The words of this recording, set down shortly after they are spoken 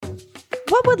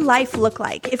What would life look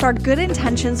like if our good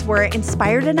intentions were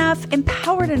inspired enough,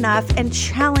 empowered enough, and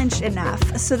challenged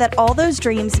enough so that all those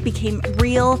dreams became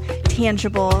real,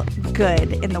 tangible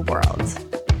good in the world?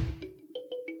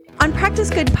 On Practice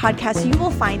Good podcast, you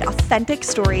will find authentic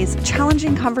stories,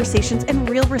 challenging conversations, and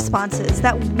real responses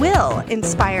that will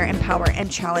inspire, empower,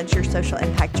 and challenge your social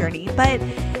impact journey. But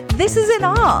this isn't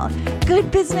all.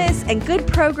 Good business and good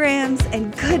programs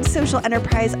and good social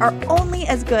enterprise are only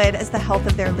as good as the health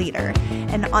of their leader.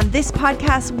 And on this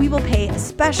podcast, we will pay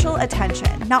special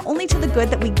attention not only to the good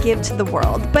that we give to the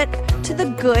world, but to the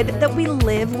good that we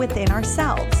live within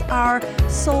ourselves, our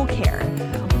soul care.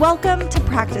 Welcome to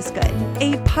Practice Good,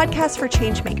 a podcast for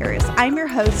changemakers. I'm your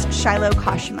host, Shiloh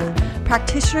Kashima,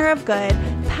 practitioner of good,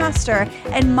 pastor,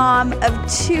 and mom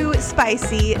of 2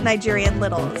 spicy Nigerian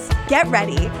littles. Get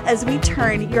ready as we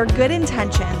turn your good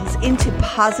intentions into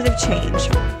positive change.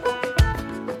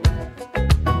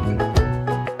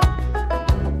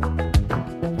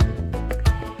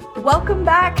 Welcome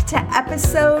back to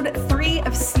episode 3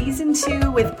 of season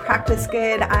 2 with Practice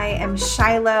Good. I am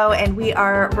Shiloh and we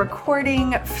are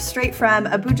recording straight from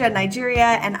Abuja,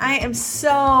 Nigeria, and I am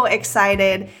so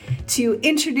excited to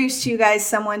introduce to you guys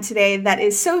someone today that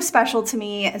is so special to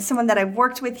me, someone that I've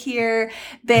worked with here,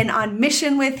 been on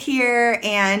mission with here,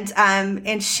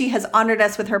 and she has honored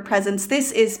us with her presence.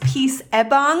 This is Peace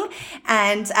Ebong,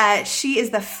 and she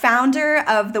is the founder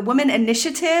of the Women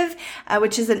Initiative,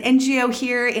 which is an NGO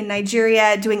here in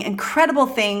Nigeria doing incredible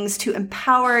things to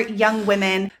empower young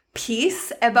women.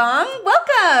 Peace Ebong,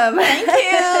 welcome.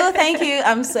 Thank you.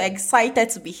 I'm so excited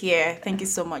to be here. Thank you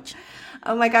so much.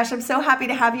 Oh my gosh, I'm so happy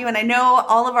to have you. And I know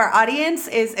all of our audience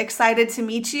is excited to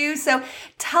meet you. So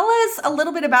tell us a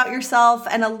little bit about yourself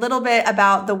and a little bit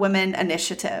about the Women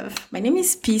Initiative. My name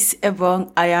is Peace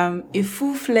Ebong. I am a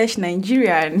full-fledged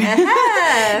Nigerian.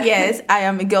 Yes, I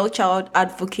am a girl child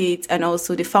advocate and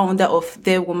also the founder of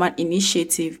The Woman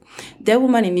Initiative. The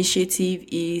Woman Initiative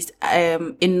is a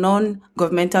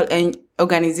non-governmental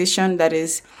organization that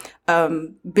is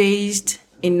based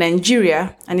in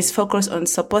Nigeria and is focused on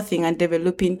supporting and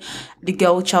developing the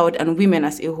girl child and women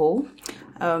as a whole.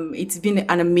 It's been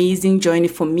an amazing journey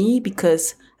for me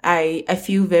because I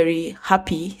feel very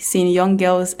happy seeing young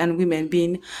girls and women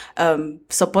being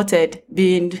supported,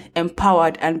 being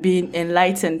empowered, and being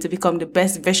enlightened to become the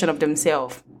best version of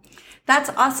themselves.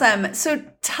 That's awesome. So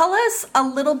tell us a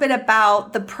little bit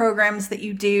about the programs that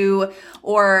you do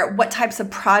or what types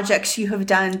of projects you have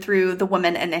done through the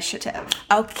Women Initiative.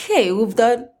 Okay, we've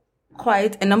done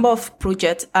quite a number of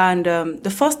projects, and the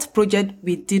first project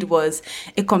we did was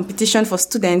a competition for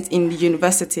students in the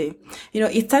university. You know,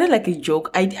 it started like a joke.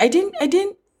 I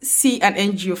didn't see an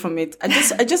NGO from it.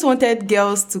 I just wanted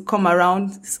girls to come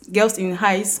around, girls in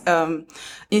higher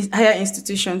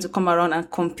institutions to come around and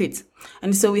compete.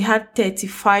 And so we had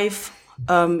 35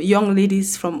 young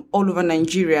ladies from all over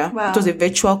Nigeria. Wow. It was a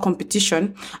virtual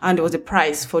competition, and there was a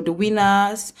prize for the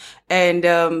winners and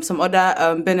some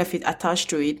other benefit attached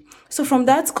to it. So from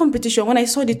that competition, when I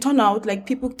saw the turnout, like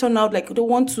people turn out, like they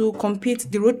want to compete,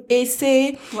 they wrote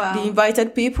essay, wow. They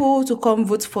invited people to come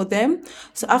vote for them.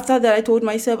 So after that, I told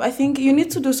myself, I think you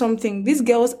need to do something. These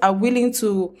girls are willing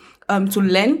to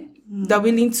learn. They're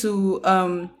willing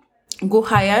to go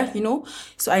higher, you know.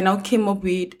 So I now came up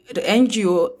with the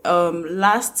NGO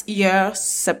last year,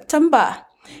 September.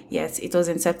 Yes, it was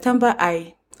in September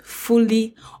I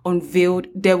fully unveiled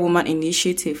The Woman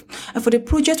Initiative. And for the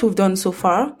project we've done so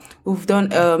far, we've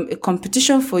done a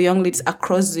competition for young ladies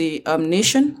across the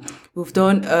nation. We've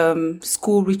done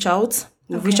school reach out.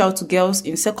 We've reached out to girls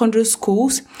in secondary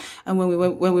schools. And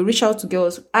when we reach out to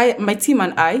girls, my team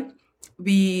and I,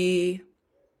 we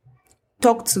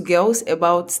talked to girls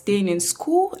about staying in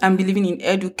school and believing in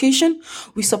education.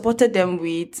 We supported them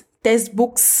with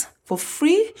textbooks for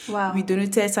free. Wow. We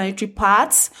donated sanitary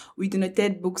pads. We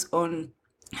donated books on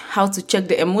how to check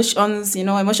the emotions,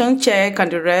 emotion check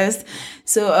and the rest.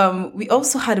 So we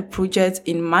also had a project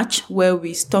in March where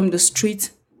we stormed the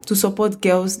street to support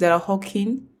girls that are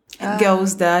hawking,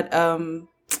 girls that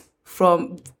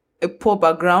from a poor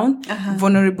background,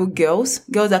 vulnerable girls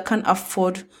that can't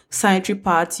afford sanitary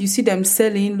pads. You see them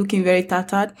selling, looking very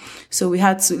tattered. So we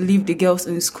had to leave the girls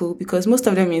in school because most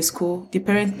of them in school, their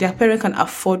parent can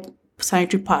afford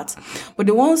sanitary pads. But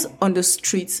the ones on the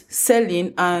streets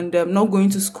selling and not going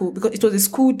to school because it was a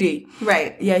school day.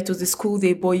 Right. Yeah, it was a school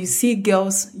day. But you see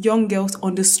young girls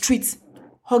on the streets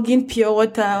hugging pure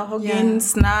water, hugging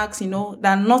snacks, they're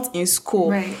not in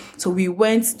school. Right. So we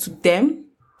went to them,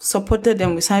 supported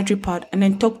them with sanitary pad, and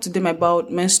then talked to them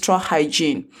about menstrual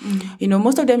hygiene.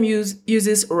 Most of them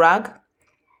uses rag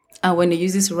And when they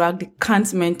use this rag, they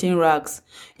can't maintain rags.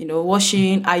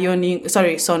 Washing, ironing,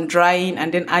 sun drying,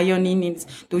 and then ironing it.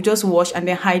 They'll just wash and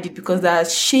then hide it because they're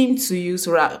ashamed to use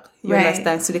rag. You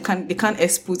understand? So they can't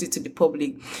expose it to the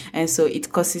public. And so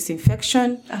it causes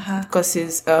infection, it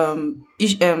causes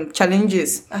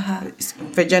challenges,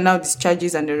 vaginal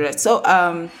discharges and the rest. So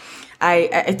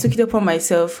I took it upon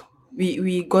myself.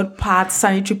 We got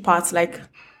sanitary pads like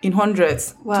in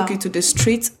hundreds. Wow. Took it to the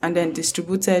street and then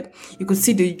distributed. You could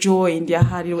see the joy in their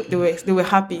heart. They were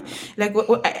happy. Like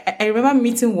I remember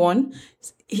meeting one.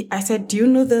 I said, "Do you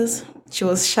know this?" She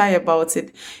was shy about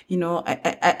it.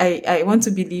 I want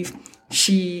to believe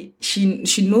she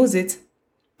knows it,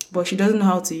 but she doesn't know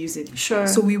how to use it. Sure.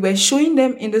 So we were showing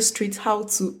them in the street how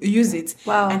to use it.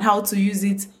 Wow. And how to use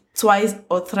it twice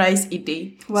or thrice a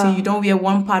day. Wow. So you don't wear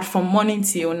one pad from morning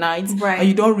till night. Right. Or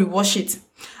you don't rewash it.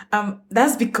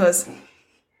 That's because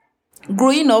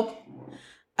growing up,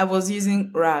 I was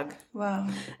using rag. Wow.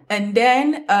 And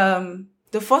then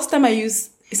the first time I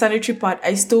used a sanitary pad,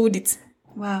 I stole it.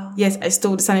 Wow. Yes, I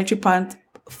stole the sanitary pad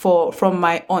from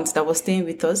my aunt that was staying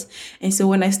with us. And so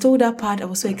when I stole that pad, I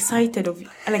was so excited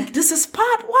this is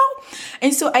pad, wow.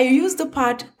 And so I used the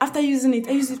pad. After using it,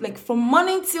 I used it like from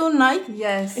morning till night.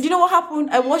 Yes. And you know what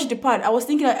happened? I washed the pad. I was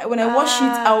thinking that when I wash it,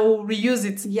 I will reuse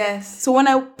it. Yes. So when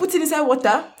I put it inside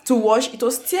water to wash, it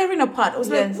was tearing apart. I was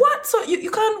Yes. like, what? So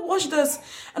you can't wash this?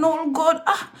 And oh God,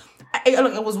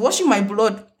 I was washing my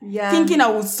blood, thinking I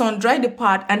would sun dry the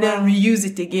pad and then reuse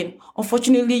it again.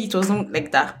 Unfortunately, it wasn't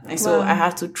like that. And so I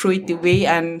had to throw it away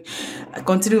and I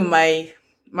continued with my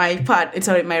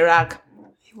rag.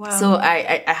 Wow. So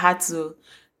I had to,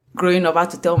 growing up, I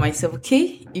had to tell myself,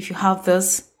 okay, if you have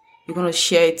this, you're going to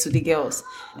share it to the girls.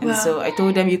 And so I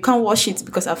told them, you can't wash it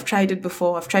because I've tried it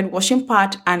before. I've tried washing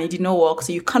pad and it did not work.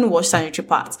 So you can't wash sanitary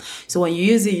pads. So when you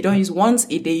use it, you don't use once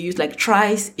a day, you use like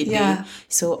thrice a day.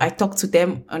 So I talked to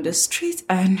them on the street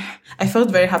and I felt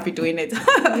very happy doing it.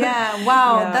 Yeah.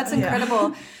 Wow. That's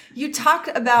incredible. You talked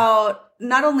about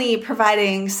not only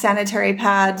providing sanitary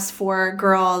pads for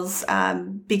girls,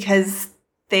 because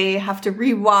they have to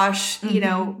rewash,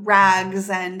 rags,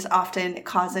 and often it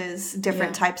causes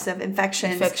different types of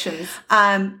infections.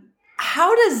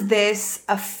 How does this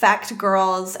affect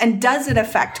girls, and does it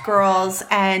affect girls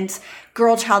and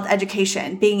girl-child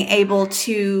education, being able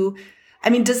to,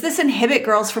 does this inhibit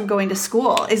girls from going to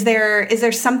school? Is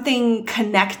there something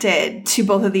connected to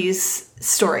both of these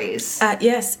stories?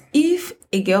 Yes. If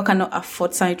a girl cannot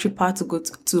afford sanitary pad to go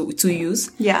to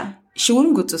use, she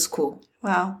wouldn't go to school.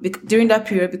 Wow. During that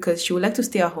period, because she would like to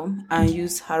stay at home and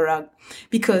use her rag.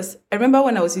 Because I remember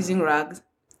when I was using rags,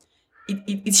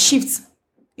 it shifts.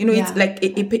 It's like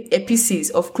a pieces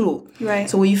of cloth. Right.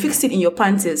 So when you fix it in your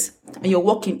panties and you're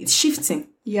walking, it's shifting.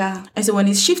 Yeah. And so when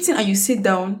it's shifting and you sit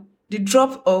down, the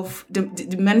drop of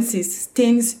the menses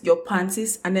stains your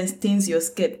panties and then stains your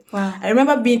skirt. Wow. I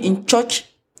remember being in church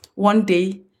one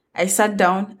day. I sat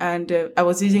down and I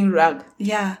was using rag.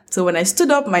 Yeah. So when I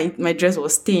stood up, my dress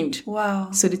was stained.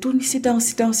 Wow. So they told me, sit down.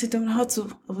 I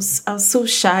was so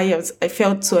shy. I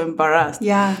felt so embarrassed.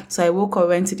 Yeah. So I woke up,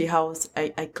 went to the house.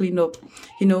 I cleaned up,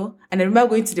 and I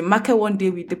remember going to the market one day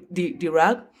with the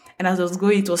rag. And as I was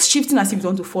going, it was shifting as if it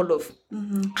wanted to fall off.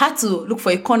 Mm-hmm. Had to look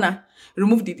for a corner,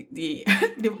 remove the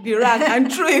rag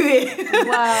and throw away.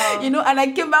 Wow. And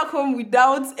I came back home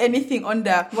without anything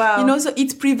under. Wow. So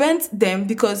it prevents them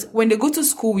because when they go to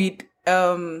school with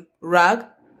rag,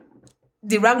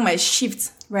 the rag might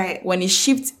shift. Right. When it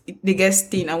shifts, they get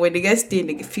stained. And when they get stained,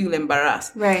 they feel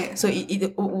embarrassed. Right. So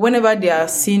whenever they are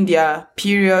seeing their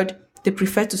period, they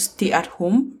prefer to stay at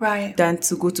home than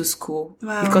to go to school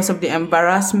because of the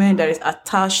embarrassment that is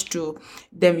attached to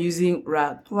them using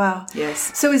rag. Wow.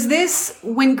 Yes. So is this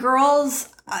when girls,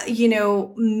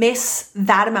 miss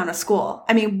that amount of school?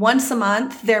 Once a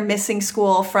month, they're missing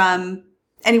school from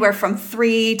anywhere from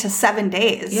 3 to 7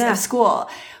 days of school.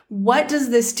 What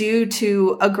does this do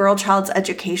to a girl child's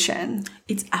education?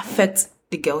 It affects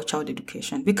the girl child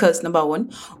education because number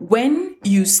one, when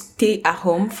you stay at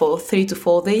home for 3 to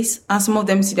 4 days, and some of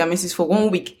them see their missus for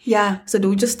 1 week, so they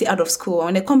will just stay out of school. And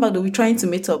when they come back, they'll be trying to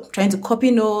meet up, trying to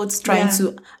copy notes,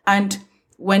 and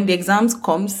when the exams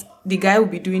comes, the guy will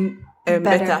be doing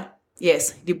better.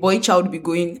 Yes, the boy child will be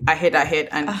going ahead,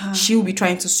 and she will be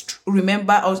trying to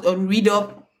remember or read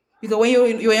up, because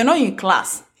when you're not in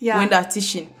class, when they're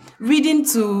teaching, reading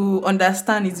to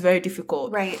understand is very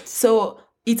difficult. Right. So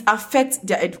it affects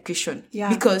their education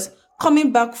because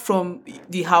coming back from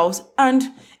the house, and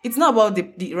it's not about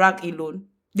the rag alone,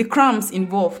 the crumbs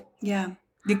involved. Yeah.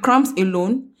 The crumbs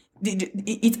alone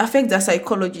it affects their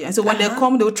psychology. And so when they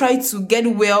come, they'll try to get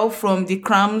well from the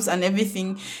cramps and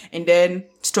everything, and then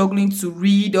struggling to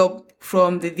read up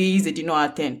from the days they did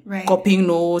not attend, copying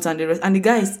notes and the rest. And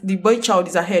the boy child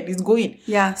is ahead, is going.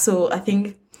 Yeah. So I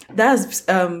think that's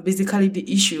basically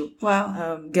the issue.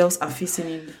 Wow. Girls are facing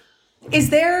in.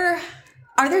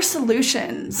 Are there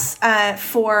solutions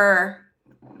for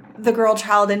the girl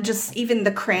child and just even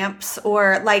the cramps,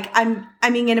 or like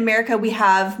in America we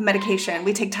have medication,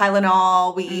 we take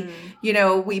Tylenol,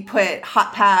 we put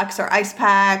hot packs or ice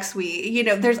packs,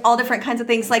 there's all different kinds of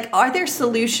things. Like, are there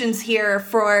solutions here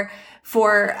for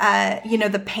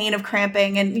the pain of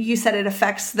cramping? And you said it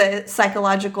affects the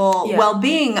psychological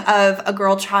well-being of a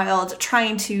girl child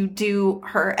trying to do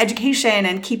her education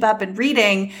and keep up in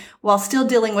reading while still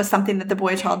dealing with something that the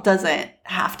boy child doesn't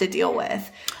have to deal with.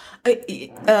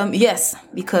 Yes,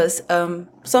 because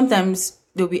sometimes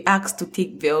they'll be asked to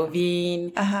take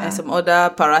Velvin and some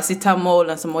other paracetamol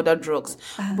and some other drugs.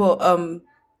 But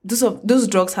those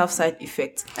drugs have side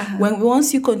effects.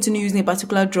 Once you continue using a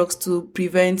particular drugs to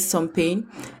prevent some pain,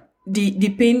 the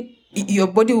pain, your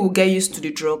body will get used to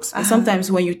the drugs. And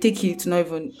sometimes when you take it to not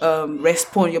even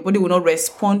respond, your body will not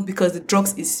respond because the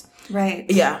drugs is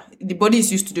the body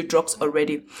is used to the drugs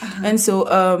already. And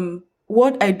so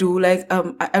what I do,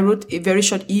 I wrote a very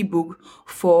short ebook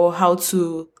for how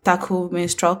to tackle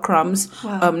menstrual cramps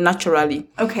naturally.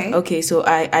 Okay. So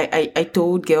I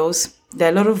told girls there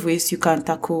are a lot of ways you can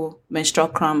tackle menstrual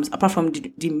cramps apart from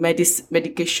the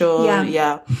medication.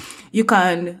 You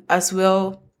can as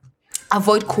well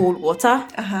avoid cold water.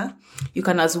 You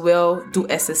can as well do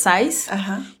exercise.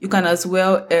 You can as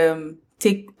well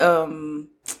take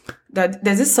that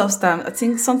there's this substance, I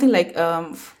think something like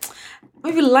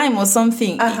maybe lime or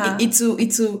something.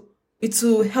 It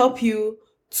will help you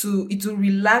it will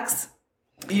relax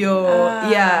your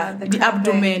the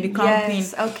abdomen, the cramping.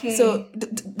 Yes, okay. So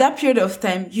that period of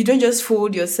time, you don't just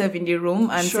fold yourself in the room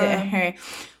and say,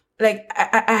 like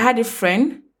I had a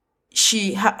friend,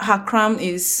 her cramp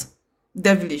is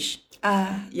devilish.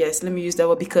 Yes, let me use that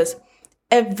word, because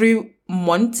every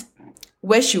month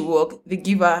where she work, they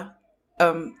give her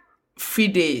 3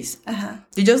 days.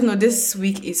 They just know this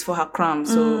week is for her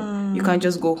cramps, so you can't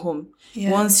just go home.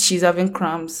 Once she's having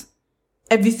cramps,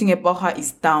 everything about her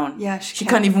is down. She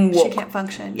can't even walk. She can't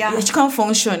function. She can't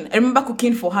function. I remember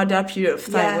cooking for her that period of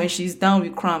time when she's down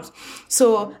with cramps.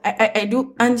 So I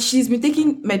do, and she's been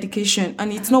taking medication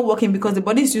and it's not working because the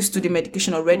body is used to the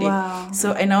medication already.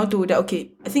 So I now told her,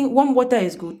 okay, I think warm water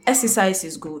is good. Exercise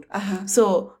is good.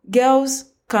 So girls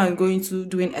can go into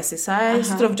doing exercise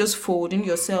instead of just folding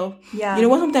yourself.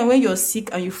 Sometimes when you're sick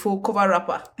and you fold, cover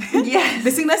wrapper.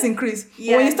 The sickness increase.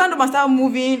 When you stand up and start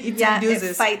moving, it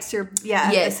reduces. It fights your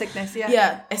the sickness.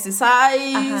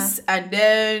 Exercise and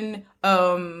then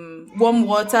warm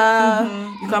water.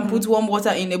 You can put warm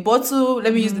water in a bottle.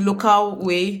 Let me use the local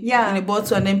way. In a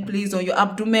bottle, and then place on your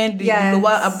abdomen, the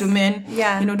lower abdomen.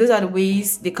 Those are the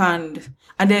ways they can.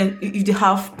 And then if they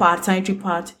have sanitary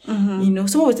pad,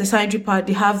 some of the sanitary pad,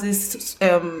 they have this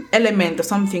element or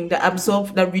something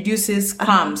that reduces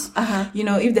cramps.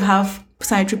 If they have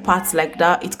sanitary pads like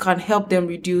that, it can help them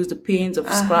reduce the pains of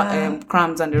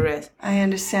cramps and the rest. I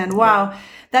understand. Wow.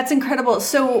 That's incredible.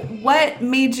 So what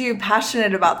made you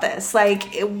passionate about this?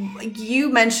 Like, you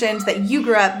mentioned that you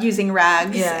grew up using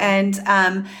rags,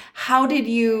 and how did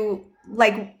you,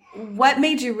 what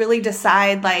made you really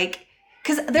decide,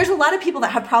 because there's a lot of people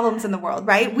that have problems in the world,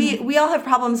 right? We all have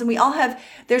problems, and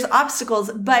there's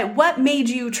obstacles, but what made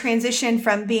you transition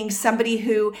from being somebody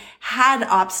who had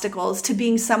obstacles to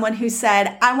being someone who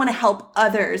said, I want to help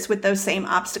others with those same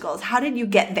obstacles? How did you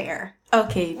get there?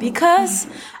 Okay, because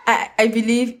I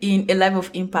believe in a life of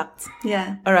impact.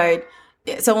 All right.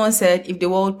 Someone said, if the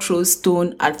world throws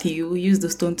stone at you, use the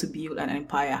stone to build an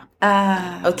empire.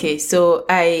 Okay, so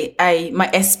my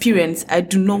experience, I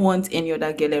do not want any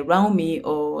other girl around me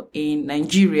or in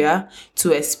Nigeria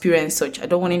to experience such. I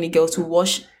don't want any girl to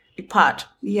wash a pad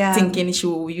thinking she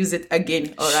will use it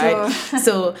again. All right.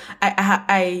 So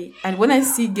and when I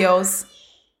see girls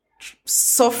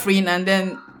suffering and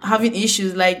then having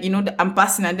issues, I'm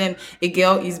passing and then a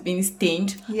girl is being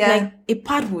stained, a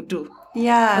pad will do.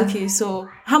 Okay, so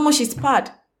how much is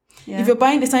pad? If you're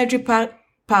buying the sanitary pad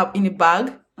in a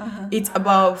bag, it's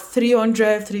about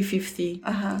 300, 350.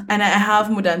 And I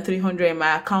have more than 300 in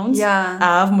my account.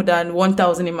 I have more than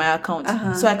 1,000 in my account.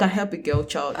 So I can help a girl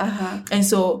child. And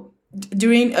so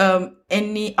during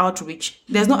any outreach,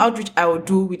 there's no outreach I will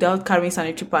do without carrying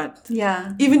sanitary pad.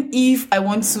 Even if I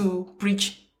want to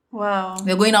preach. Wow.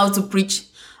 We're going out to preach.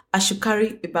 I should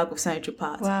carry a bag of sanitary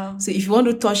pads. Wow. So if you want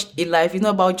to touch a life, it's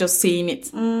not about just saying it.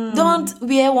 Don't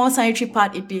wear one sanitary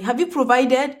pad a day. Have you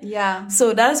provided? Yeah.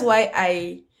 So that is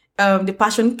why the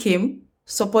passion came,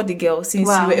 support the girls, since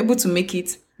you were able to make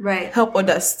it. Right. Help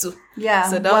others too. Yeah.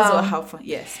 So that was what happened.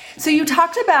 Yes. So you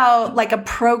talked about like a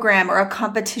program or a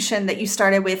competition that you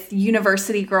started with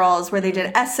university girls where they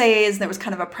did essays and there was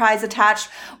kind of a prize attached.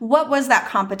 What was that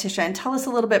competition? Tell us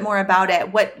a little bit more about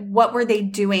it. What were they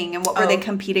doing and what were they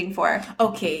competing for?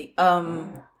 Okay.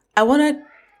 I wanted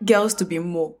girls to be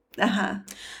more.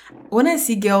 When I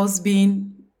see girls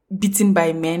being beaten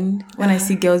by men, when I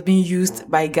see girls being used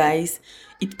by guys,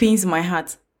 it pains my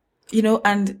heart. You know,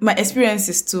 and my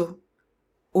experiences too,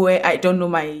 where I don't know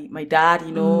my dad,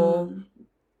 you know,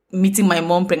 meeting my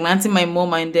mom, pregnanting my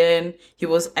mom, and then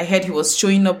I heard he was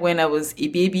showing up when I was a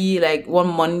baby, like 1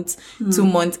 month, 2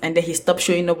 months, and then he stopped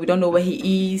showing up. We don't know where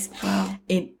he is. Wow.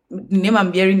 And the name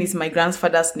I'm bearing is my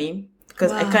grandfather's name,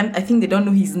 because I think they don't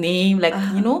know his name, like,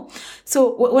 you know.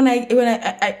 So when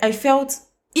I felt,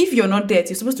 if you're not dead,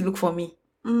 you're supposed to look for me.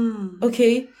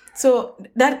 Okay. So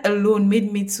that alone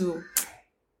made me to,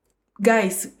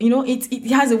 guys, you know, it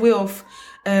has a way of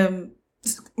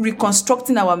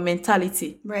reconstructing our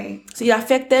mentality. Right. So it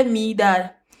affected me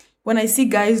that when I see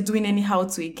guys doing anyhow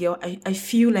to a girl, I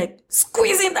feel like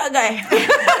squeezing that guy.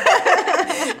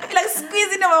 Like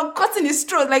squeezing him or cutting his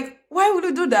throat. Like, why would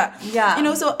you do that? Yeah. You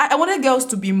know, so I wanted girls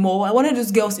to be more. I wanted those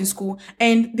girls in school.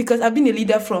 And because I've been a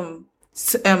leader from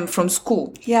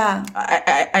school. Yeah.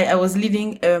 I was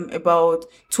leading about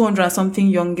 200 and something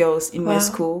young girls in my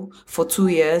school for 2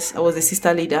 years. I was a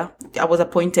sister leader. I was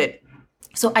appointed.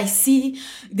 So I see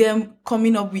them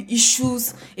coming up with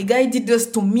issues. A guy did this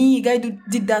to me. A guy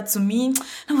did that to me. And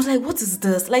I was like, what is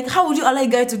this? Like, how would you allow a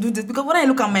guy to do this? Because when I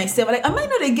look at myself, I'm like, am I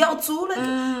not a girl too? Like,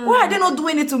 why are they not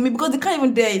doing it to me? Because they can't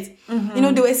even dare it. You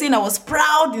know, they were saying I was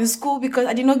proud in school because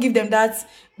I did not give them that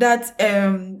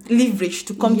leverage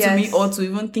to come to me or to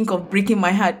even think of breaking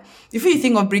my heart. If you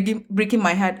think of breaking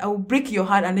my heart, I will break your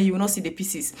heart and then you will not see the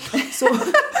pieces. So,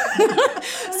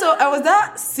 so I was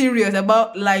that serious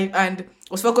about life and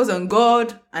was focused on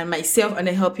God and myself and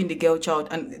then helping the girl child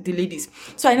and the ladies.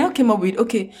 So I now came up with,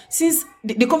 okay, since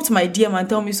they come to my DM and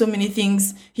tell me so many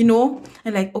things, you know,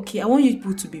 and like, okay, I want you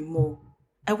people to be more.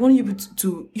 I want you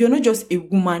to, you're not just a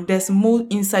woman. There's more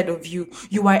inside of you.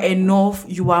 You are enough.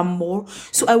 You are more.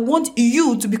 So I want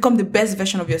you to become the best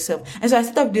version of yourself. And so I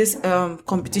set up this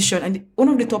competition. And one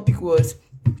of the topic was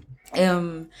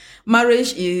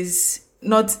marriage is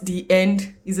not the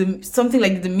end, is something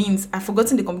like the means. I've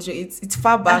forgotten the competition. It's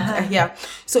far back here.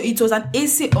 So it was an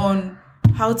essay on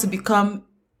how to become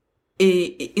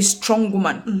a strong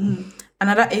woman.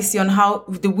 Another essay on how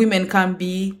the women can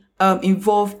be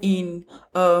involved in,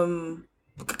 can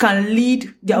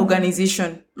lead their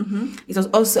organization. It was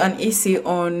also an essay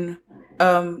on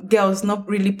girls not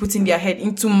really putting their head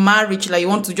into marriage, like you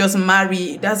want to just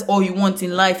marry, that's all you want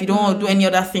in life, you don't want to do any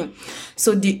other thing.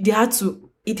 So they had to,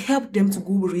 it helped them to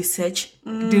go research,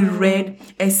 they read,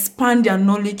 expand their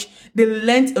knowledge, they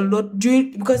learned a lot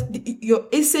because your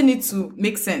essay needs to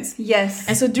make sense. Yes.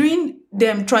 And so during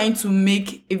them trying to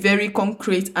make a very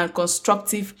concrete and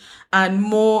constructive and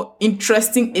more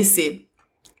interesting essay,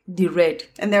 they read.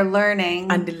 And they're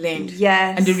learning. And they learned.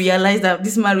 Yes. And they realized that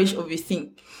this marriage of a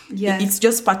thing, yes, it's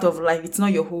just part of life. It's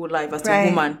not your whole life as a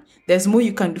woman. There's more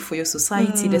you can do for your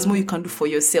society. There's more you can do for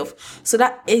yourself. So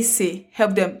that essay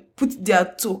helped them put their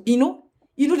toe, you know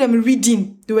them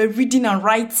reading. They were reading and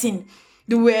writing.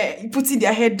 They were putting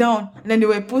their head down. And then they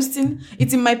were posting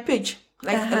it in my page.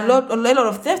 Like a lot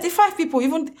of 35 people,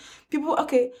 even people,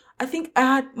 okay, I think I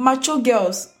had mature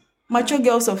girls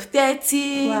of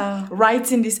 30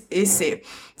 writing this essay.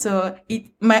 So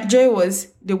my joy was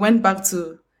they went back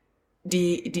to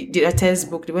the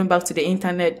textbook, they went back to the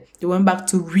internet, they went back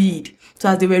to read. So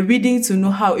as they were reading to know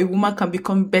how a woman can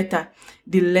become better,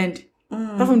 they learned.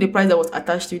 Apart from the prize that was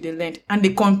attached to it, they learned. And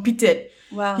they competed.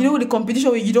 Wow. You know, the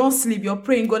competition where you don't sleep, you're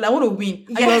praying, God, I want to win.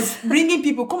 Yes. And you're bringing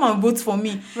people, come and vote for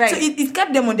me. Right. So it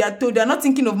kept them on their toe. They're not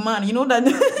thinking of man, you know that.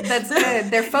 That's good.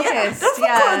 They're focused. They're focused.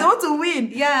 They want to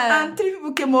win. Yeah. And 3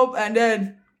 people came up and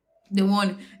then they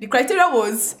won. The criteria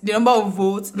was the number of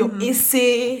votes, your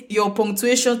essay, your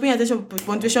punctuation, paying attention to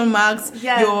punctuation marks,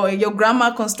 your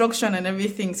grammar construction and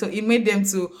everything. So it made them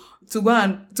to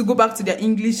go back to their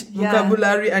English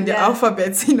vocabulary and their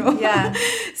alphabets, you know. Yeah.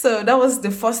 So that was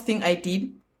the first thing I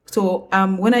did. So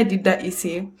when I did that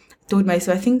essay, I told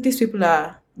myself, I think these people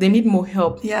they need more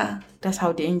help. Yeah. That's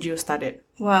how the NGO started.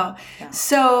 Wow. Yeah.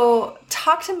 So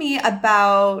talk to me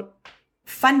about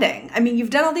funding? I mean, you've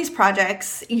done all these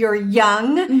projects. You're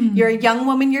young. You're a young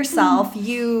woman yourself.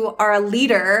 You are a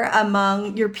leader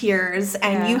among your peers,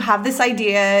 and you have this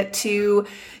idea to,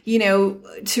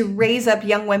 to raise up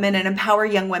young women and empower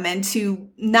young women to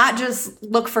not just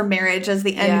look for marriage as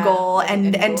the end goal,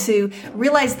 and to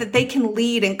realize that they can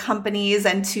lead in companies,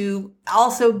 and to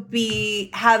also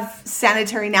have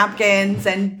sanitary napkins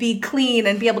and be clean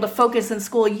and be able to focus in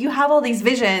school. You have all these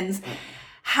visions.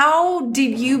 How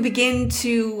did you begin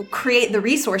to create the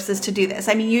resources to do this?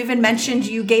 I mean, you even mentioned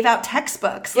you gave out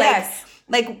textbooks. Yes.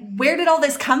 Like where did all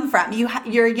this come from?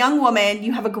 You're a young woman,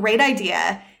 you have a great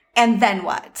idea, and then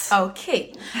what?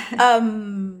 Okay.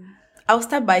 I'll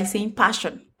start by saying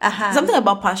passion. Something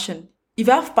about passion. If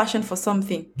you have passion for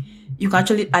something, you can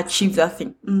actually achieve that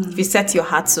thing. If you set your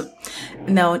heart to.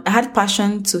 Now, I had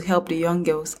passion to help the young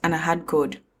girls, and I had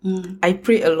God. I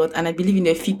pray a lot, and I believe in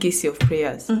the efficacy of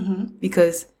prayers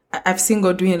because I've seen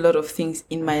God doing a lot of things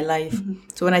in my life.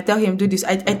 So when I tell him do this,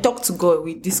 I talk to God.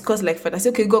 We discuss like that. I say,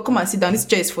 okay, God, come and sit down. This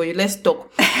chair is for you. Let's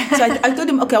talk. So I told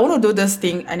him, okay, I want to do this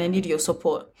thing, and I need your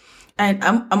support. And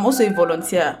I'm also a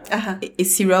volunteer, a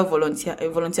serial volunteer, a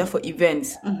volunteer for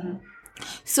events.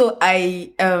 So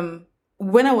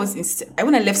when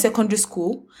I left secondary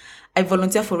school, I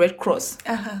volunteer for Red Cross.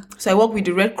 So I work with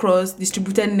the Red Cross,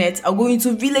 distributed nets. I'll go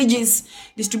into villages,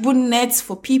 distribute nets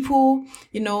for people,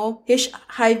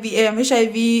 HIV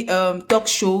talk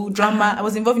show, drama. I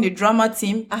was involved in the drama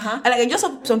team. And I just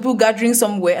saw some people gathering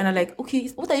somewhere, and I'm like, okay,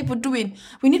 what are people doing?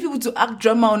 We need people to act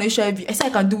drama on HIV. I said, I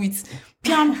can do it.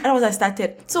 That was how I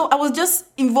started. So I was just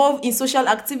involved in social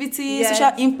activity,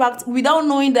 social impact, without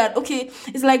knowing that, okay,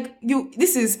 it's like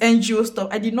this is NGO stuff.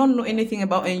 I did not know anything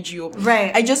about NGO.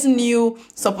 Right. I just knew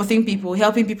supporting people,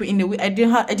 helping people in the way. I did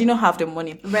not have the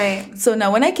money. Right. So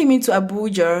now when I came into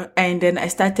Abuja, and then I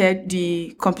started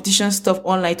the competition stuff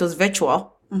online, it was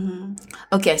virtual.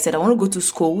 Okay, I said I want to go to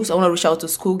schools. I want to reach out to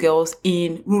schoolgirls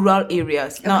in rural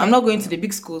areas. Now, I'm not going to the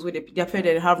big schools where their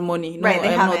parents have money. No, right,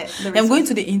 they have it. I'm going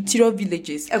to the interior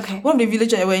villages. Okay. One of the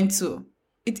villages I went to,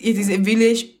 it is a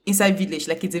village inside village,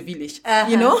 like it's a village.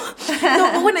 No,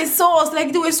 but when I saw us,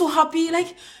 like they were so happy.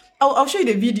 Like I'll show you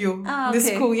the video. The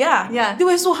school, yeah. They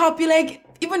were so happy. Like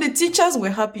even the teachers were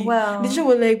happy. Wow. The teachers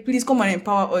were like, please come and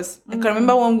empower us. I can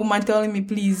remember one woman telling me,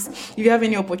 please, if you have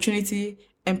any opportunity,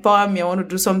 empower me. I want to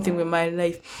do something with my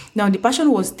life. Now, the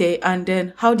passion was there. And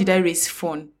then how did I raise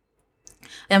fund?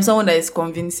 I am someone that is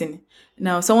convincing.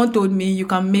 Now, someone told me you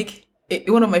can make,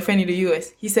 one of my friends in the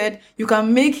US, he said, you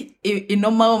can make a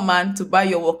normal man to buy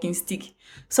your walking stick.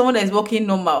 Someone that is walking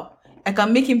normal, I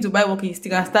can make him to buy walking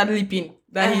stick and start leaping.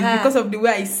 Because of the way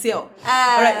I sell.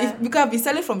 All right, because I've been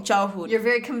selling from childhood. You're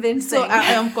very convincing. So I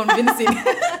am convincing.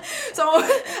 So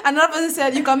another person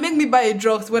said, you can make me buy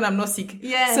drugs when I'm not sick.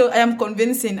 Yeah. So I am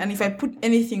convincing. And if I put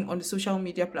anything on the social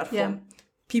media platform,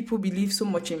 people believe so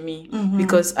much in me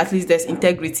because at least there's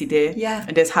integrity there. Yeah.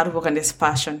 And there's hard work and there's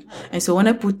passion. And so when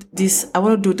I put this, I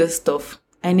want to do this stuff,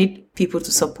 I need people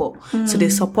to support. So they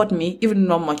support me, even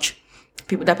not much.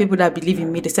 People that believe in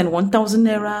me, they send 1,000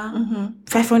 naira,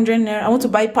 500 naira. I want to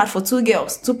buy part for 2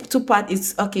 girls. Two part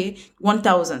is okay,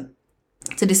 1,000.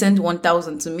 So they send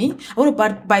 1,000 to me. I want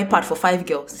to buy part for 5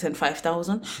 girls. They send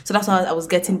 5,000. So that's how I was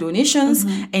getting donations,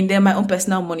 and then my own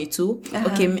personal money too.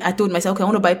 Okay, I told myself, okay, I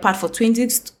want to buy part for 20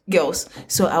 girls.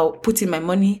 So I'll put in my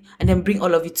money and then bring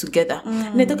all of it together.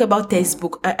 And I talk about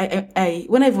textbook. I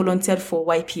when I volunteered for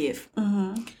YPF,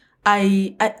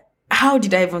 how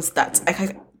did I even start?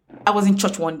 I was in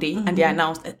church one day and they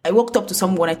announced. I walked up to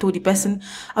someone. I told the person,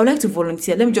 I would like to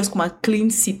volunteer. Let me just come and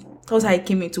clean seat. That was how I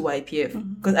came into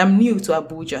YPF because I'm new to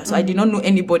Abuja. So I did not know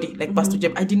anybody like Pastor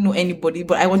Jem. I didn't know anybody,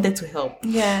 but I wanted to help.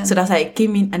 Yeah. So that's how I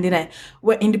came in. And then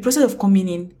in the process of coming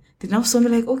in, they now saw me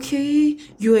like, okay,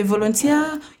 you're a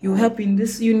volunteer. You help in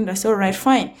this unit. I said, all right,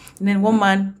 fine. And then one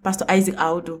man, Pastor Isaac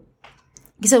Audu,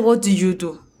 he said, what do you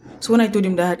do? So when I told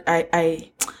him that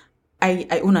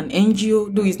I own an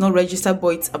NGO, though it's not registered, but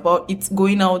it's about it's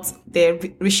going out there,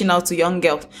 reaching out to young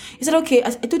girls. He said, okay,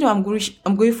 I told him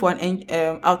I'm going for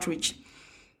an outreach.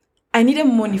 I needed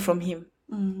money from him.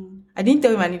 I didn't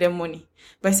tell him I needed money,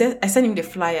 but I sent him the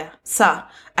flyer. Sir,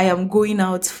 I am going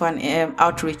out for an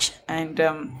outreach, and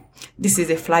this is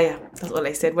a flyer. That's all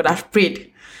I said, but I've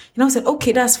prayed. I said,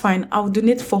 okay, that's fine. I'll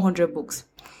donate 400 books.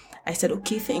 I said,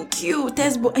 okay, thank you,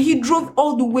 textbook. And he drove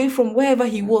all the way from wherever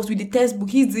he was with the textbook.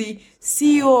 He's the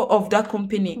CEO of that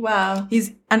company. Wow.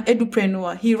 He's an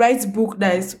edupreneur. He writes book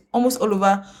that is almost all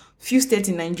over few states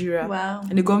in Nigeria. Wow.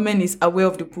 And the government is aware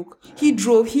of the book.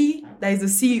 That is the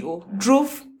CEO,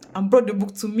 drove and brought the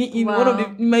book to me in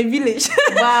in my village.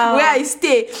 Wow. Where I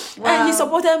stay. Wow. And he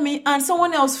supported me. And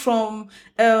someone else from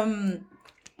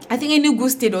I think Enugu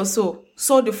State also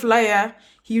saw the flyer.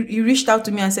 He reached out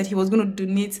to me and said he was going to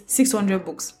donate 600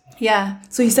 books. Yeah.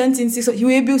 So he sent in he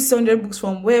will build 600 books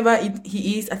from wherever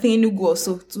he is. I think Enugu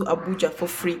also to Abuja for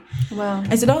free. Wow.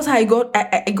 And so that was how I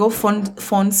got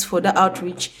funds for the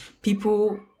outreach.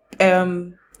 People,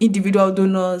 individual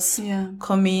donors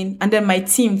come in. And then my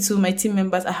team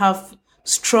members, I have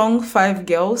strong 5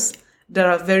 girls that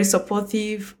are very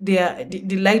supportive. They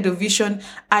like the vision.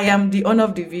 I am the owner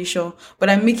of the vision, but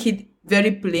I make it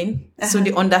very plain, so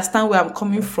they understand where I'm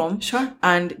coming from. Sure.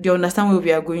 And they understand where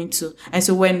we are going to. And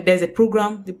so when there's a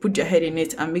program, they put their head in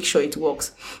it and make sure it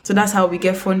works. So that's how we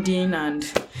get funding. And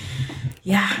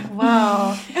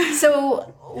wow.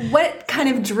 So what kind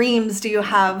of dreams do you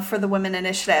have for the Women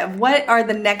Initiative? What are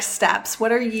the next steps?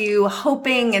 What are you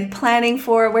hoping and planning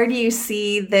for? Where do you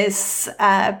see this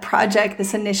project,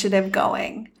 this initiative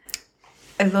going?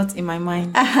 A lot in my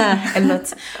mind. A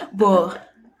lot.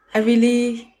 But I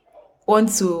really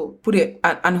want to put it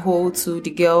on hold to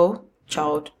the girl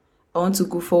child. I want to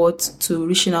go forward to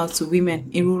reaching out to women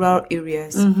in rural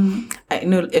areas. I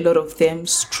know a lot of them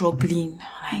struggling.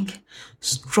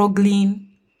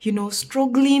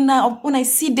 Now when I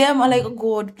see them, I'm like, oh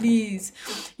God, please,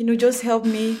 just help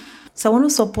me. So I want to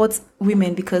support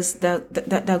women because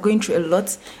they're going through a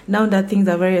lot now that things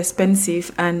are very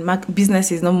expensive and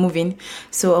business is not moving.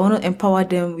 So I want to empower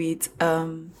them with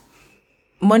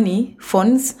money,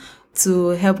 funds, to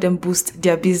help them boost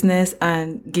their business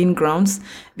and gain grounds,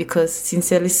 because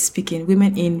sincerely speaking,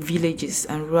 women in villages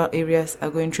and rural areas are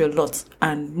going through a lot,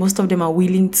 and most of them are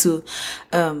willing to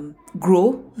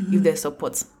grow if there's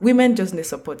support. Women just need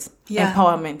support,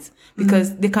 empowerment,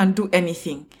 because they can do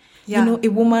anything. A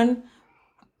woman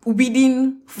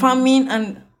weeding, farming,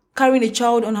 and carrying a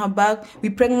child on her back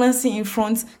with pregnancy in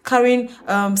front, carrying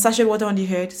sachet water on the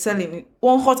head, selling it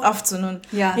one hot afternoon.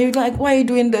 Yeah. And you're like, why are you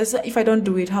doing this? If I don't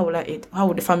do it, how will I eat? How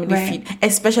will the family feed?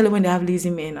 Especially when they have lazy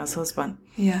men as husband.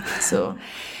 Yeah. So,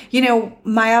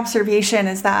 my observation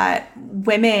is that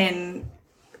women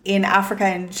in Africa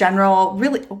in general,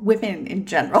 really women in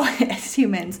general as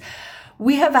humans,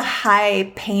 we have a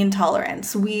high pain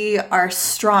tolerance. We are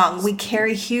strong. We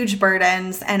carry huge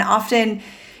burdens, and often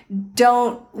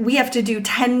we have to do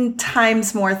 10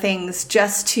 times more things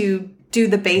just to do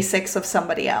the basics of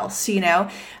somebody else,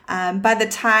 by the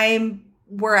time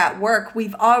we're at work,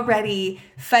 we've already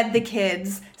fed the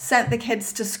kids, sent the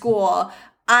kids to school,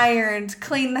 ironed,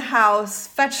 cleaned the house,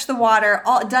 fetched the water,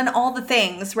 done all the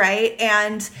things, right?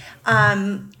 And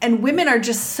women are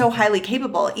just so highly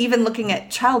capable, even looking at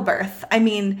childbirth. I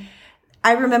mean,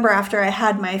 I remember after I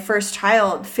had my first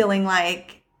child feeling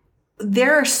like,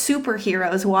 there are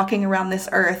superheroes walking around this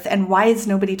earth, and why is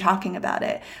nobody talking about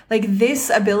it? Like, this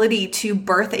ability to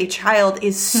birth a child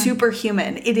is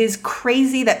superhuman. It is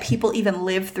crazy that people even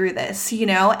live through this,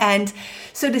 And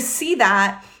so to see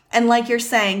that, and like you're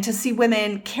saying, to see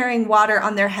women carrying water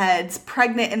on their heads,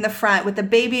 pregnant in the front with the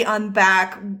baby on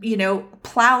back,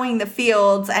 plowing the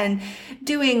fields and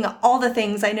doing all the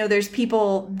things. I know there's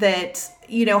people that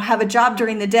have a job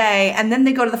during the day, and then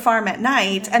they go to the farm at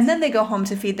night, and then they go home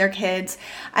to feed their kids.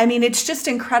 I mean, it's just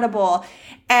incredible.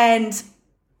 And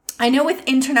I know with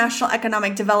international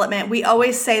economic development, we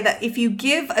always say that if you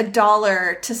give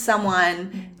 $1 to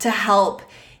someone to help,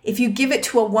 if you give it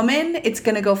to a woman, it's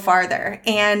going to go farther.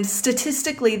 And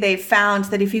statistically, they've found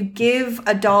that if you give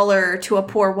 $1 to a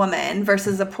poor woman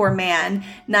versus a poor man,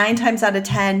 9 times out of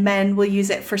 10, men will use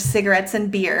it for cigarettes and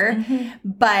beer.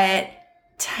 But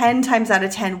 10 times out of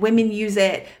 10, women use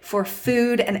it for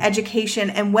food and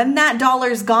education. And when that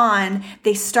 $1's gone,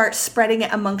 they start spreading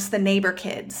it amongst the neighbor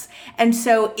kids. And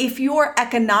so if you're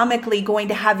economically going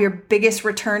to have your biggest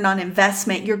return on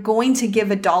investment, you're going to give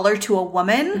 $1 to a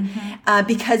woman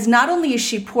because not only is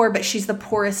she poor, but she's the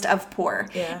poorest of poor.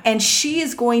 Yeah. And she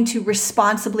is going to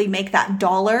responsibly make that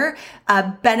 $1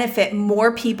 benefit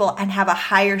more people and have a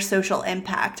higher social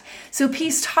impact. So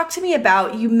Peace, talk to me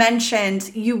about, you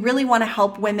mentioned you really want to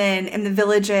help women in the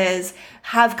villages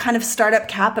have kind of startup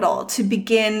capital to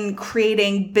begin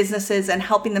creating businesses and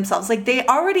helping themselves. Like, they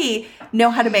already know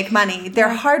how to make money. They're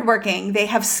hardworking. They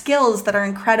have skills that are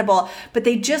incredible, but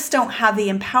they just don't have the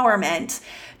empowerment.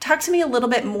 Talk to me a little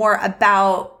bit more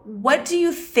about, what do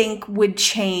you think would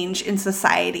change in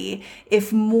society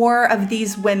if more of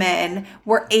these women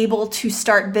were able to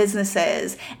start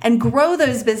businesses and grow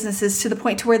those businesses to the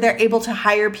point to where they're able to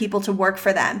hire people to work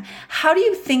for them? How do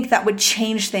you think that would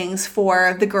change things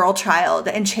for the girl child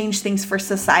and change things for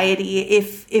society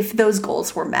if those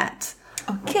goals were met?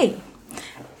 Okay.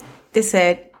 They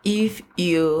said, if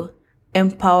you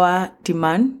empower the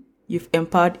man, you've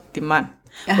empowered the man.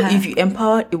 But if you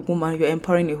empower a woman, you're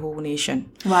empowering a whole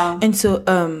nation. Wow. And so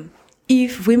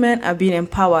if women are being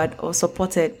empowered or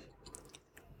supported,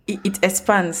 it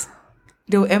expands.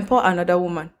 They will empower another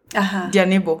woman, their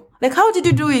neighbor. Like, how did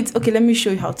you do it? Okay, let me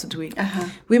show you how to do it.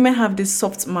 Women have this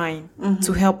soft mind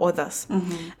to help others.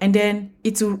 And then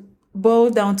it will boil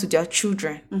down to their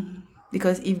children.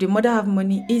 Because if the mother have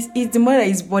money, it's the mother that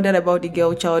is bothered about the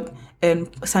girl child and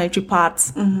sanitary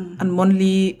pads and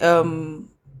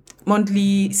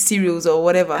monthly cereals or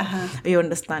whatever. You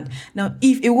understand? Now,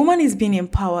 if a woman is being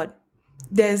empowered,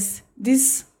 there's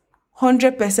this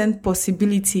 100%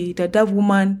 possibility that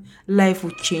woman life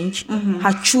will change.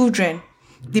 Her children,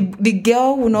 the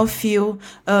girl will not feel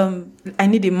I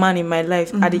need a man in my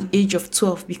life at the age of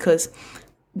 12, because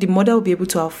the mother will be able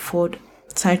to afford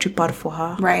sanitary pad for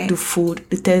her, the food,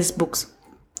 the textbooks,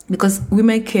 because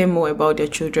women care more about their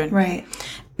children.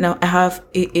 Now, I have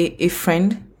a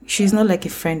friend. She's not like a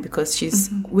friend because she's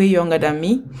way younger than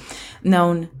me.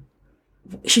 Now,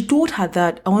 she told her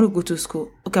dad, I want to go to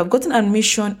school. Okay, I've gotten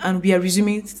admission and we are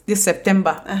resuming this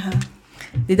September.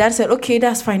 The dad said, okay,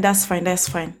 that's fine. Till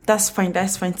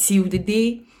the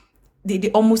day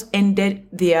they almost ended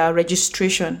their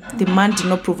registration. The man did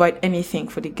not provide anything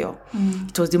for the girl.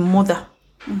 It was the mother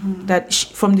that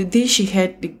from the day she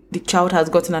heard the child has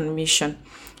gotten admission,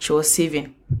 she was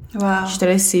saving. Wow. She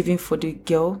started saving for the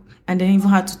girl and then even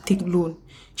had to take loan.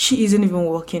 She isn't even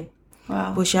working.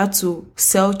 Wow. But she had to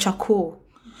sell charcoal.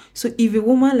 So if a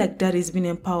woman like that is being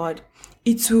empowered,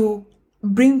 it will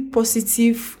bring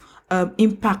positive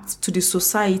impact to the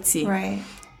society,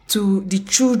 to the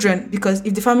children, because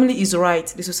if the family is right,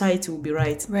 the society will be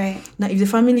right. Now, if the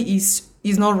family is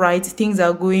not right, things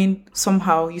are going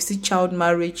somehow. You see child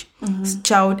marriage,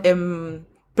 child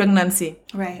pregnancy.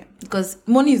 Because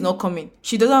money is not coming.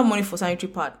 She doesn't have money for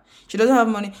sanitary pad. She doesn't have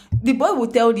money. The boy will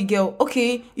tell the girl,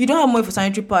 okay, you don't have money for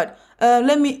sanitary pad.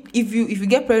 If you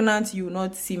get pregnant, you will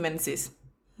not see menses.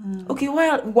 Okay,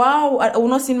 wow, I will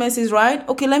not see menses, right?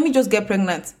 Okay, let me just get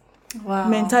pregnant. Wow.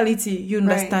 Mentality, you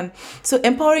understand? So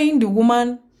empowering the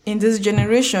woman in this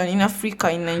generation, in Africa,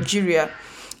 in Nigeria,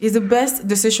 is the best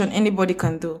decision anybody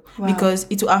can do. Because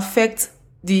it will affect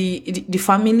the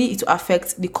family, it will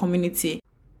affect the community.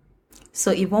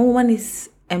 So if one woman is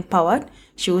empowered,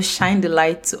 she will shine the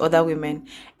light to other women.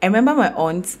 I remember my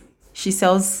aunt, she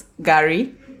sells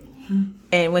gari.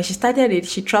 And when she started it,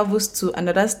 she travels to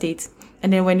another state.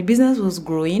 And then when the business was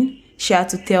growing, she had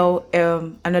to tell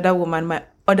another woman, my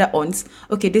other aunts,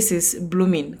 okay, this is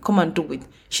blooming, come and do it.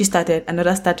 She started,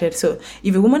 another started. So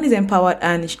if a woman is empowered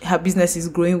and her business is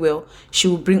growing well, she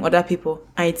will bring other people.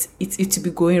 And it will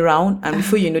be going around. And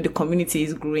before you know, the community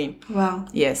is growing. Wow.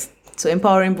 Yes. So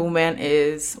empowering women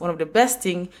is one of the best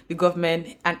things the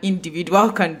government and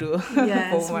individual can do.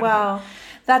 Yes. Wow.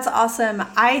 That's awesome.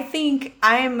 I think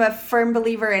I'm a firm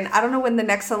believer in, I don't know when the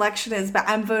next election is, but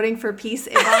I'm voting for Peace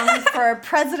Ibom for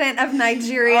president of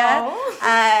Nigeria.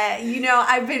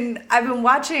 I've been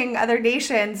watching other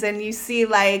nations, and you see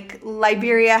like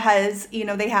Liberia has,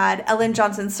 they had Ellen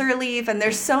Johnson Sirleaf, and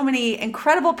there's so many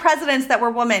incredible presidents that were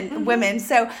women.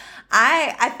 So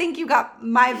I think you got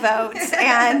my vote,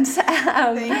 and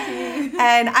thank you.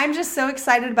 And I'm just so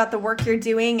excited about the work you're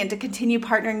doing and to continue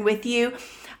partnering with you.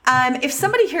 If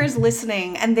somebody here is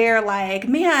listening and they're like,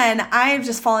 man, I've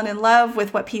just fallen in love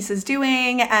with what Peace is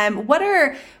doing, what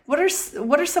are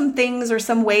some things or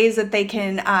some ways that they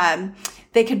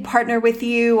can partner with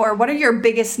you, or what are your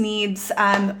biggest needs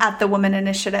at the Women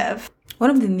Initiative? One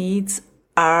of the needs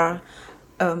are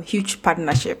huge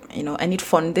partnership. I need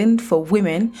funding for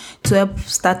women to help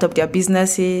start up their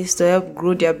businesses, to help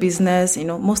grow their business.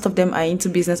 Most of them are into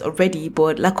business already,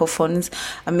 but lack of funds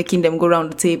are making them go around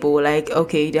the table. Like,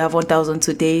 okay, they have 1,000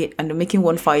 today and they're making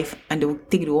 1,500, and they will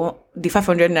take the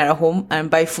 500 naira home and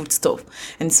buy food stuff.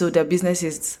 And so their business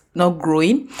is not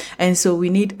growing. And so we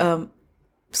need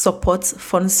support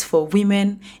funds for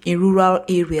women in rural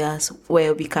areas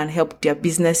where we can help their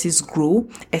businesses grow,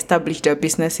 establish their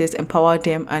businesses, empower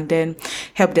them, and then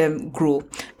help them grow.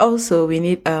 Also, we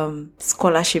need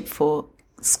scholarship for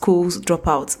schools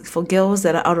dropouts, for girls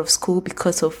that are out of school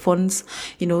because of funds.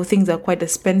 Things are quite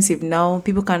expensive now.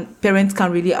 Parents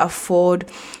can't really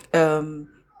afford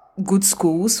good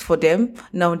schools for them.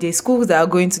 Now, the schools that are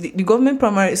going to the government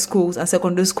primary schools and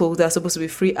secondary schools that are supposed to be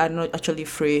free are not actually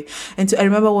free. And so I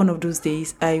remember one of those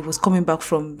days, I was coming back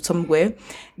from somewhere.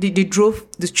 They drove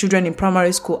the children in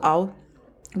primary school out.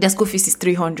 Their school fees is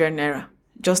 300 naira.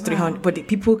 Just 300, wow. But the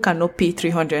people cannot pay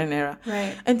 300 naira.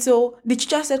 Right. And so the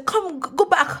teacher said, come, go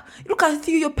back. Look at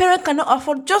you, your parent cannot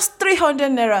afford just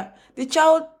 300 naira. The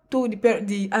child told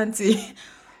the auntie,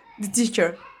 the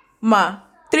teacher, Ma,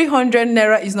 300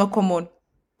 naira is not common.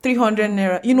 300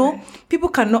 naira. You know, people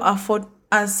cannot afford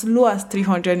as low as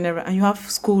 300 naira, and you have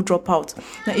school dropout.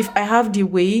 Now, if I have the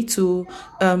way to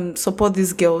support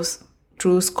these girls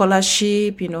through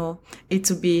scholarship, you know, it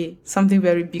will be something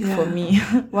very big for me.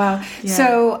 Wow. Yeah.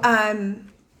 So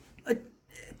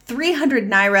 300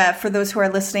 naira, for those who are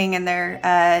listening and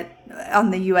they're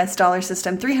on the US dollar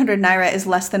system, 300 naira is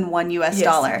less than $1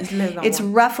 dollar. It's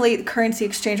roughly, currency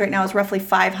exchange right now is roughly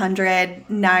 500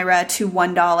 naira to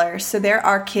 $1. So there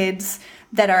are kids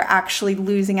that are actually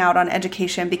losing out on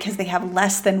education because they have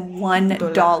less than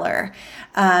 $1.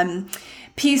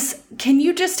 Peace, can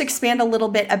you just expand a little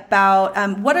bit about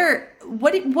what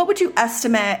would you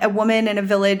estimate a woman in a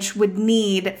village would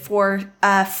need for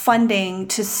funding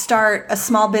to start a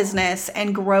small business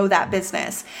and grow that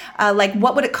business? Like,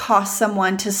 what would it cost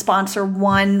someone to sponsor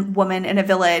one woman in a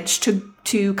village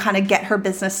to kind of get her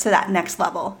business to that next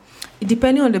level?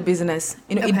 Depending on the business,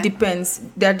 you know, It depends.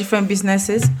 There are different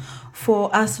businesses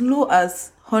for as low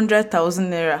as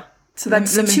 100,000 naira. So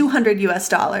that's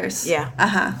 $200.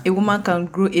 Yeah. A woman can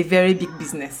grow a very big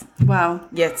business. Wow.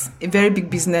 Yes, a very big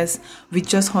business with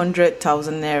just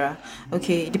 100,000 naira.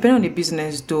 Okay, depending on the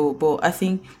business though, but I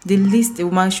think the least a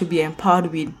woman should be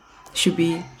empowered with should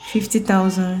be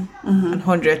 50,000 and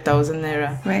 100,000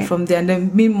 naira. Right. From there, and then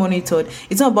being monitored.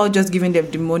 It's not about just giving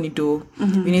them the money though.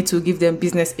 We need to give them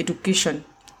business education,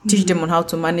 teach them on how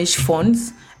to manage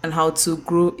funds and how to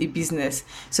grow a business,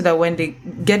 so that when they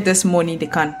get this money, they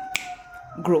can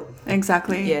grow.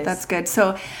 Exactly. Yes. That's good.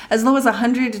 So as low as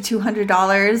 $100 to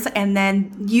 $200, and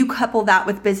then you couple that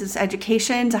with business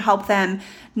education to help them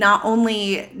not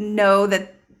only know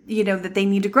that, you know, that they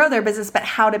need to grow their business, but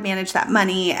how to manage that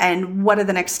money and what are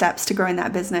the next steps to growing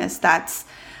that business. That's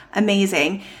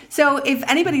amazing. So if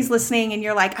anybody's listening and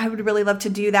you're like, I would really love to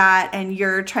do that, and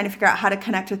you're trying to figure out how to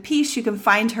connect with Peace, you can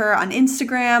find her on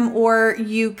Instagram, or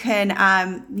you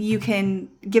can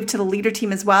give to the leader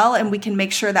team as well, and we can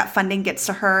make sure that funding gets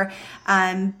to her.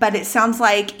 But it sounds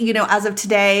like, you know, as of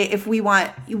today, if we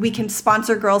want, we can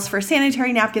sponsor Girls for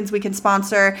sanitary napkins. We can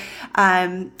sponsor,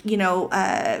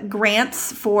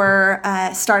 grants for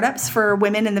startups for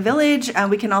women in the village.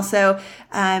 We can also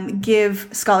give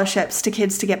scholarships to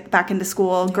kids to get back into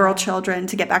school, girl children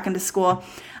to get back into school.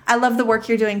 I love the work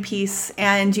you're doing, Peace,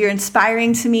 and you're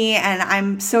inspiring to me, and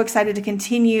I'm so excited to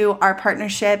continue our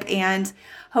partnership, and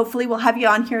hopefully we'll have you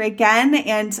on here again,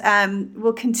 and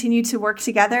we'll continue to work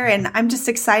together. And I'm just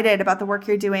excited about the work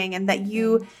you're doing, and that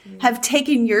you have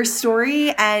taken your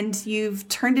story and you've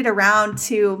turned it around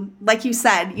to, like you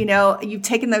said, you know, you've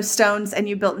taken those stones and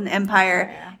you built an empire.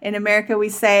 Yeah. In America, we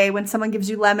say, when someone gives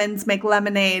you lemons, make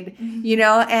lemonade, you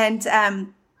know,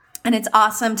 and it's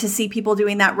awesome to see people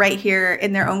doing that right here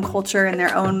in their own culture, in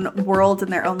their own world, in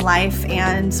their own life.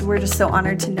 And we're just so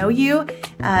honored to know you,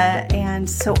 and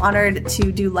so honored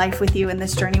to do life with you in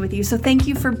this journey with you. So thank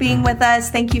you for being with us.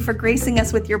 Thank you for gracing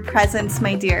us with your presence,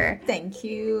 my dear. Thank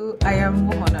you. I am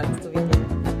more honored to be here.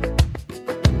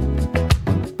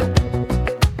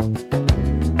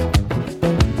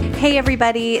 Hey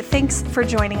everybody, thanks for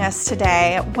joining us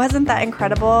today. Wasn't that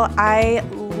incredible? I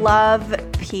love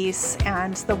Peace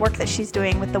and the work that she's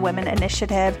doing with the Women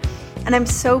Initiative, and I'm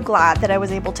so glad that I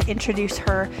was able to introduce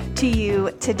her to you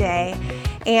today.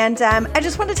 And I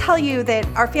just want to tell you that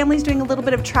our family's doing a little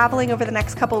bit of traveling over the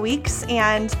next couple weeks,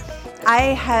 and I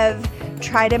have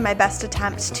tried in my best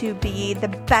attempts to be the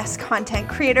best content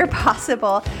creator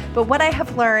possible. But what I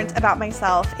have learned about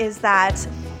myself is that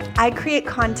I create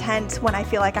content when I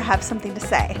feel like I have something to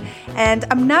say. And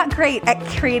I'm not great at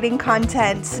creating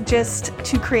content just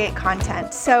to create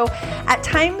content. So at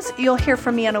times you'll hear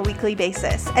from me on a weekly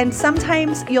basis, and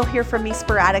sometimes you'll hear from me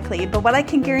sporadically. But what I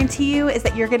can guarantee you is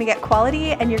that you're going to get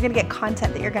quality and you're going to get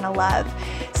content that you're going to love.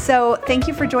 So thank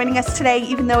you for joining us today,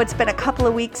 even though it's been a couple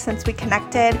of weeks since we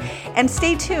connected. And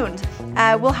stay tuned.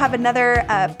 We'll have another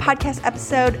podcast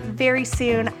episode very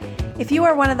soon. If you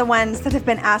are one of the ones that have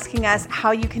been asking us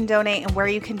how you can donate and where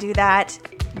you can do that,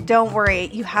 don't worry,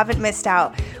 you haven't missed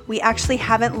out. We actually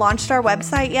haven't launched our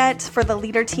website yet for the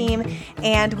leader team,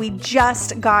 and we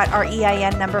just got our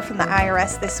EIN number from the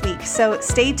IRS this week. So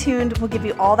stay tuned. We'll give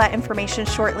you all that information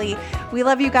shortly. We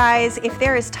love you guys. If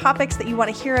there is topics that you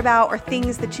want to hear about or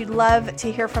things that you'd love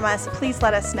to hear from us, please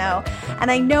let us know.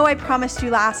 And I know I promised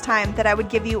you last time that I would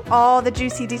give you all the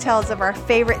juicy details of our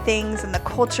favorite things and the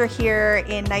culture here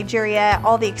in Nigeria,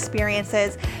 all the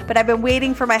experiences, but I've been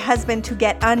waiting for my husband to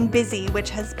get unbusy, which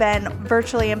has been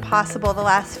virtually impossible the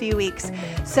last few weeks.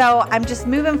 So I'm just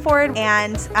moving forward,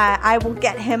 and I will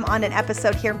get him on an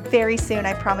episode here very soon.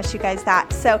 I promise you guys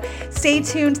that. So stay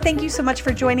tuned. Thank you so much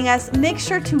for joining us. Make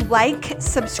sure to like,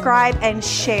 subscribe, and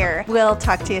share. We'll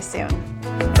talk to you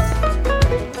soon.